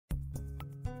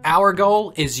Our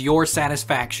goal is your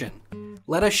satisfaction.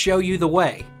 Let us show you the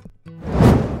way.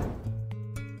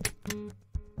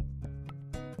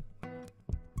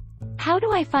 How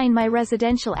do I find my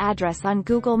residential address on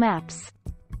Google Maps?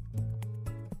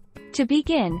 To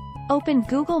begin, open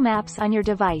Google Maps on your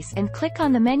device and click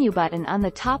on the menu button on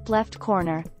the top left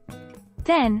corner.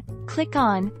 Then, click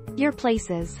on Your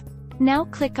Places. Now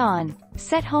click on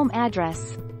Set Home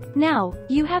Address. Now,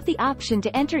 you have the option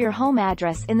to enter your home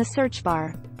address in the search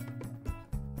bar.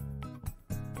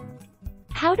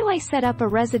 How do I set up a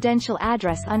residential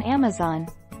address on Amazon?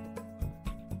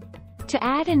 To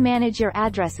add and manage your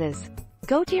addresses,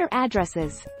 go to your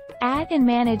Addresses, Add and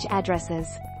Manage Addresses.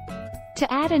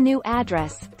 To add a new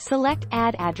address, select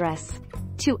Add Address.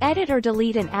 To edit or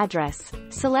delete an address,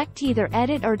 select either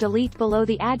Edit or Delete below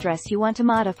the address you want to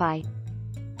modify.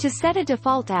 To set a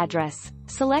default address,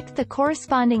 select the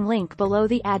corresponding link below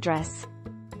the address.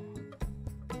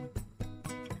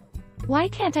 Why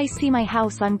can't I see my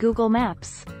house on Google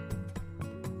Maps?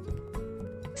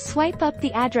 Swipe up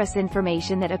the address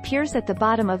information that appears at the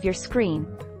bottom of your screen.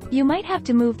 You might have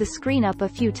to move the screen up a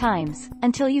few times,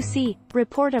 until you see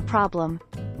Report a Problem.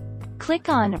 Click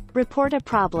on Report a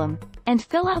Problem, and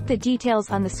fill out the details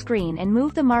on the screen and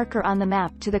move the marker on the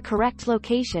map to the correct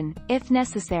location, if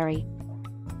necessary.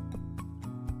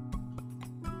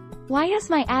 Why is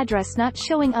my address not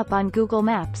showing up on Google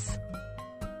Maps?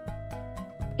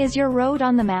 Is your road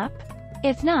on the map?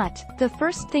 If not, the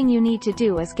first thing you need to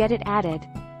do is get it added.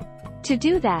 To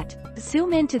do that,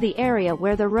 zoom into the area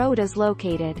where the road is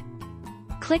located.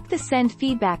 Click the Send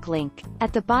Feedback link,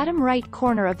 at the bottom right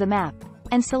corner of the map,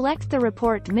 and select the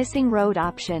Report Missing Road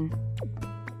option.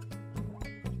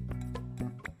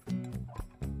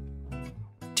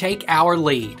 Take our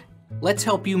lead. Let's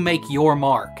help you make your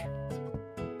mark.